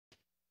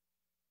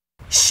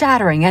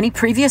Shattering any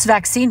previous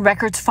vaccine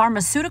records,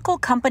 pharmaceutical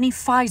company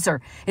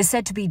Pfizer is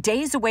said to be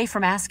days away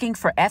from asking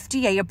for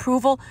FDA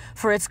approval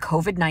for its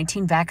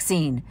COVID-19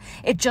 vaccine.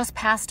 It just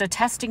passed a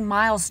testing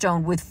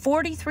milestone with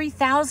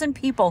 43,000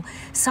 people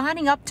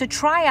signing up to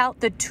try out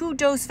the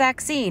two-dose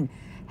vaccine.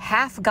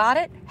 Half got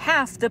it,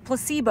 half the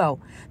placebo.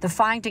 The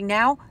finding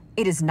now,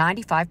 it is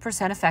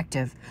 95%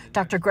 effective.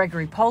 Dr.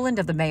 Gregory Poland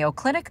of the Mayo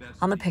Clinic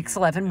on the Pix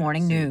 11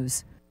 Morning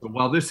News.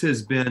 While this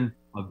has been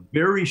a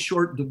very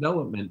short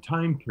development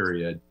time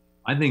period,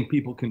 I think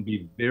people can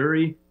be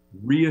very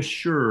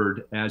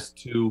reassured as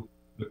to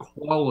the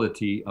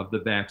quality of the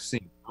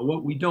vaccine.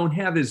 What we don't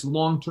have is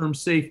long-term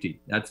safety.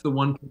 That's the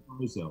one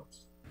proviso.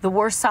 The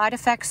worst side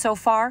effects so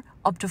far,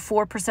 up to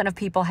 4% of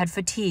people had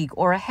fatigue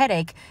or a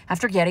headache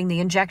after getting the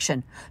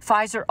injection.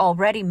 Pfizer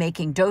already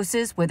making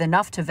doses with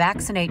enough to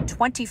vaccinate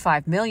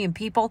 25 million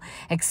people,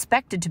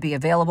 expected to be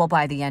available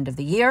by the end of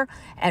the year,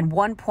 and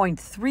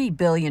 1.3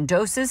 billion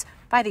doses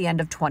by the end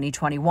of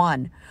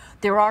 2021.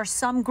 There are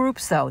some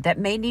groups, though, that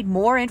may need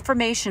more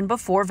information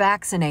before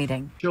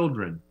vaccinating.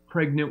 Children,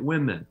 pregnant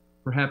women,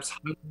 perhaps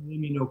highly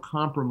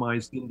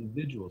immunocompromised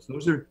individuals.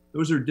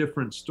 Those are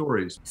different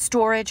stories.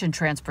 Storage and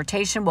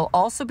transportation will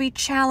also be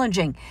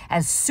challenging,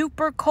 as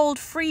super cold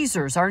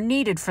freezers are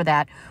needed for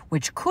that,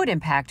 which could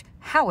impact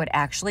how it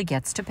actually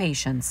gets to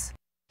patients.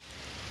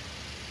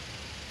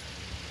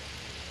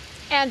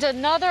 And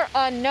another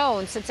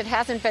unknown, since it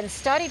hasn't been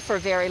studied for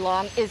very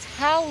long, is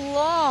how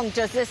long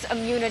does this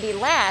immunity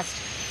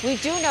last? We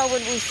do know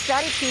when we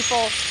study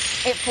people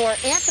for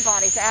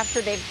antibodies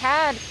after they've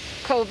had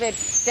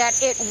COVID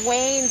that it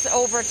wanes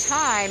over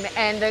time.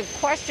 And the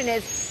question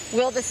is,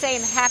 will the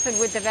same happen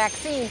with the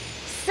vaccine,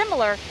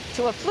 similar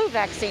to a flu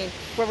vaccine,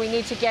 where we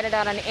need to get it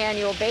on an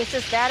annual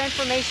basis? That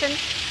information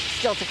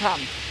still to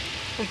come.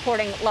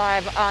 Reporting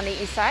live on the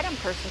East Side, I'm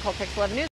Kirsten Cole, Pix 11 News.